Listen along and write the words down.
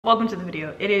Welcome to the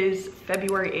video. It is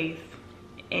February 8th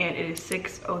and it is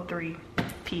 6:03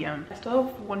 p.m. I still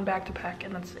have one bag to pack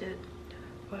and that's it.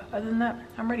 But other than that,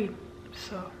 I'm ready.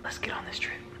 So let's get on this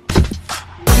trip.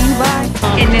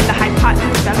 And then the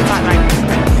hypotenuse, that's not 90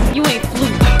 degrees. You ain't flu.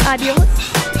 Adios.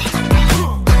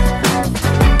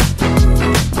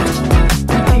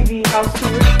 TV house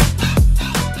tour.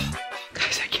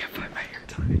 Guys, I can't find my hair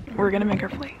tie. We're gonna make our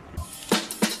flight.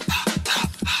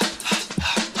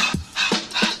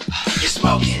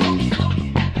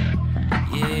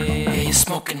 Yeah, you're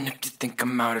smoking if you think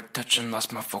I'm out of touch and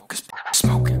lost my focus.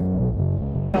 Smoking.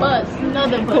 Bus,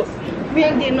 another bus. We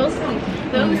ain't getting no sleep.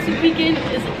 The only sleep we get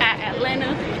is at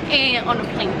Atlanta and on the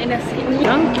plane. And that's it.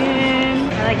 Duncan.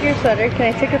 I like your sweater.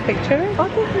 Can I take a picture?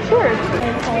 Okay, for sure.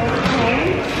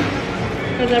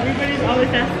 Because everybody's always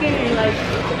asking me, like,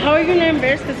 how are you gonna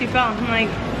embarrass because you fell? I'm like,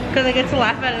 because I get to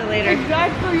laugh at it later.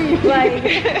 Exactly. Like,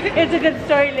 it's a good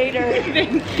story later.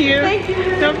 Thank you. Thank you.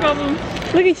 No problem.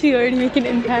 Look at you already making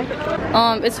an impact.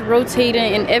 It's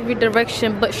rotating in every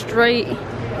direction but straight.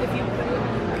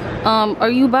 Are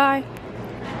you bi?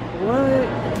 What?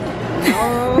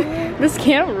 No. This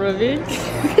camera, bitch.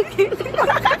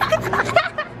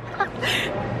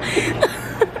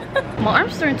 My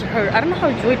arm's starting to hurt. I don't know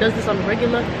how Joy does this on the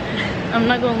regular. I'm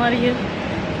not gonna lie to you.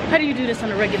 How do you do this on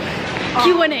the regular?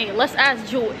 Q&A, let's ask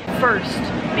Joy. First,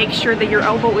 make sure that your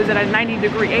elbow is at a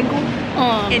 90-degree angle.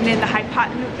 And then the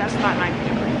hypotenuse, that's not 90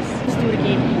 degrees. Let's do it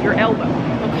again. Your elbow.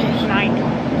 Okay. 90.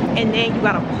 And then you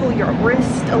gotta pull your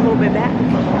wrist a little bit back.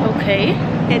 Okay.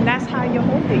 And that's how you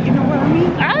hold it. You know what I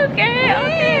mean? Okay,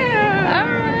 okay.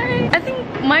 Alright. I think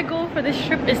my goal for this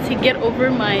trip is to get over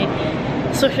my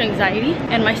social anxiety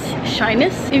and my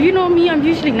shyness. If you know me, I'm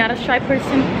usually not a shy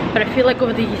person, but I feel like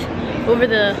over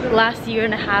the last year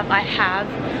and a half, I have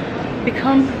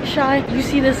become shy. You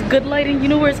see this good lighting? You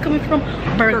know where it's coming from?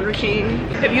 Burger King.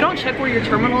 If you don't check where your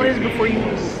terminal is before you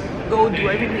go do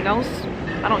everything else,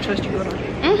 I don't trust you.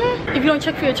 If you don't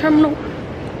check for your terminal,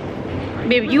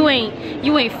 baby, you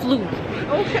ain't flu.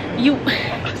 Okay. You.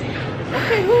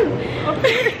 Okay.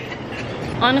 Okay.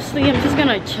 Honestly, I'm just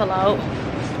gonna chill out.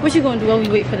 What you gonna do while we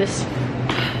wait for this?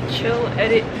 Chill,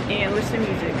 edit, and listen to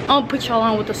music. I'll put y'all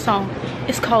on with the song.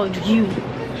 It's called You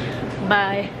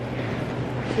by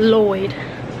Lloyd.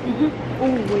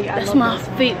 Oh wait, that's my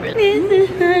favorite.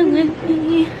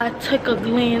 I took a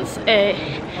glance at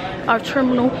our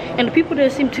terminal and the people there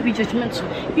seem to be judgmental.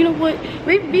 You know what?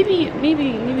 Maybe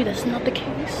that's not the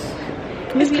case.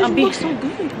 Maybe I'm being so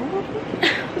good.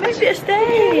 Maybe it's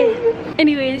that.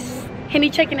 Anyways, Hani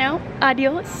checking out.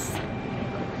 Adios.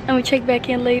 And we check back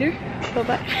in later. Bye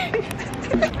bye.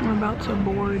 We're about to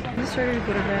board. We started to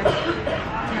go to bed.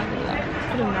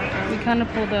 We kind of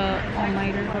pulled a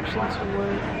all-nighter. All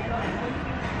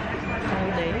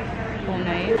day, all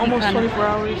night. Almost 24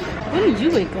 hours. When did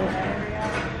you wake up?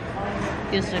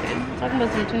 Yesterday. Talking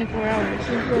about some 24 hours.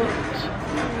 12,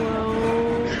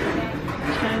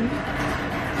 10.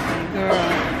 Girl,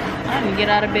 I didn't get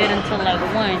out of bed until like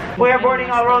 1. We are boarding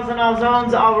all rows and all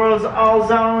zones, all rows, all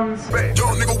zones.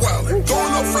 Young nigga wildin',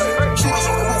 going up flat. Shooters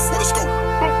on the roof with a scope.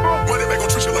 Money make on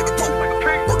Trisha like the Pope.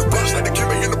 Or the bunch like the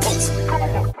Kimmy in the post.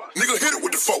 Nigga hit it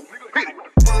with the folk. Running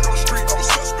on the street, I'm a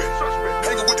suspect.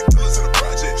 Hanging with the killers in the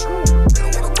projects. They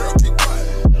don't wanna rap, be quiet.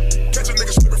 Catch a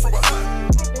nigga slipping from behind.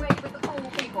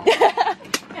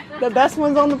 The best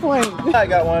one's on the plane. I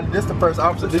got one. This is the first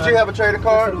officer. Did you have a trader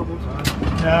card?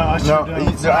 No, I should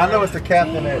I know it's the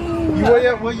captain.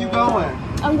 Where you going?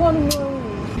 I'm going to New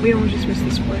Orleans. We almost just missed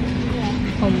this flight.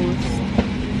 Almost.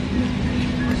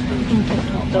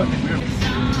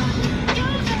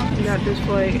 We got this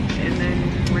flight and then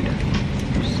we're done.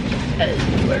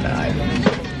 We're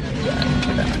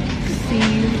done. See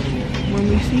you when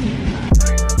we see you.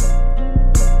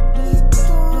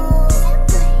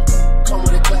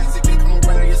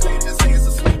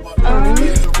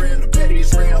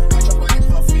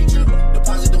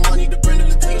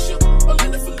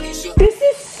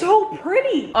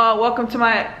 Welcome to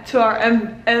our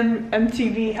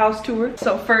MTV house tour.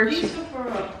 So first,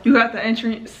 you got the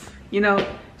entrance, you know,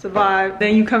 it's a vibe.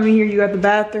 Then you come in here, you got the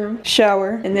bathroom,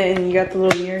 shower, and then you got the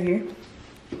little mirror here.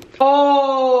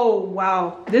 Oh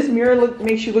wow, this mirror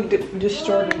makes you look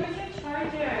distorted.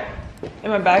 In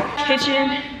my back,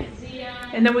 kitchen,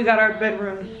 and then we got our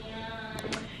bedroom.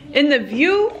 And the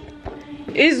view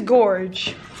is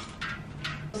gorge.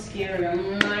 Scary.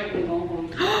 I'm not even going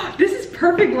home. This is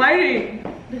perfect lighting.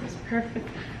 This is perfect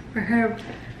for her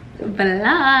vlogs.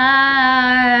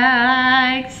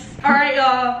 Alright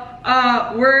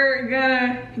y'all, we're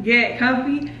gonna get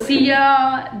comfy. See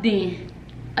y'all then.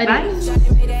 Bye.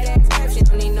 Shawty made that ass clap, she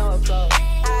don't need no applause.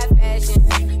 High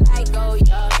fashion, like go,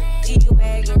 y'all.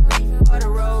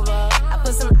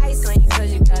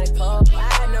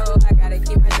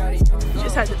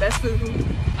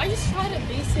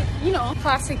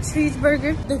 classic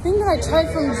cheeseburger. The thing that I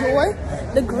tried from Joy,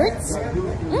 the grits,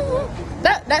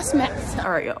 that smacks.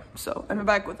 All right, y'all. So I'm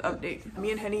back with an update.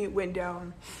 Me and Hani went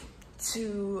down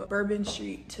to Bourbon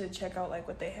Street to check out like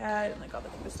what they had and like all the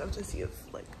kind of stuff to see if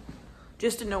like,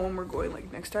 just to know when we're going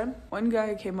like next time. One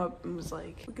guy came up and was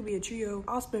like, we could be a trio.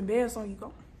 I'll spend bands on you.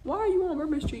 Go, why are you on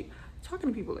Bourbon Street talking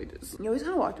to people like this? Yeah, we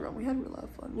kind of walked around. We had a lot of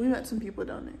fun. We met some people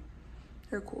down there.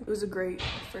 They're cool. It was a great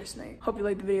first night. Hope you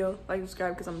liked the video. Like,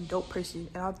 subscribe because I'm a dope person.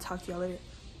 And I'll talk to y'all later.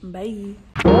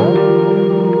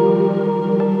 Bye.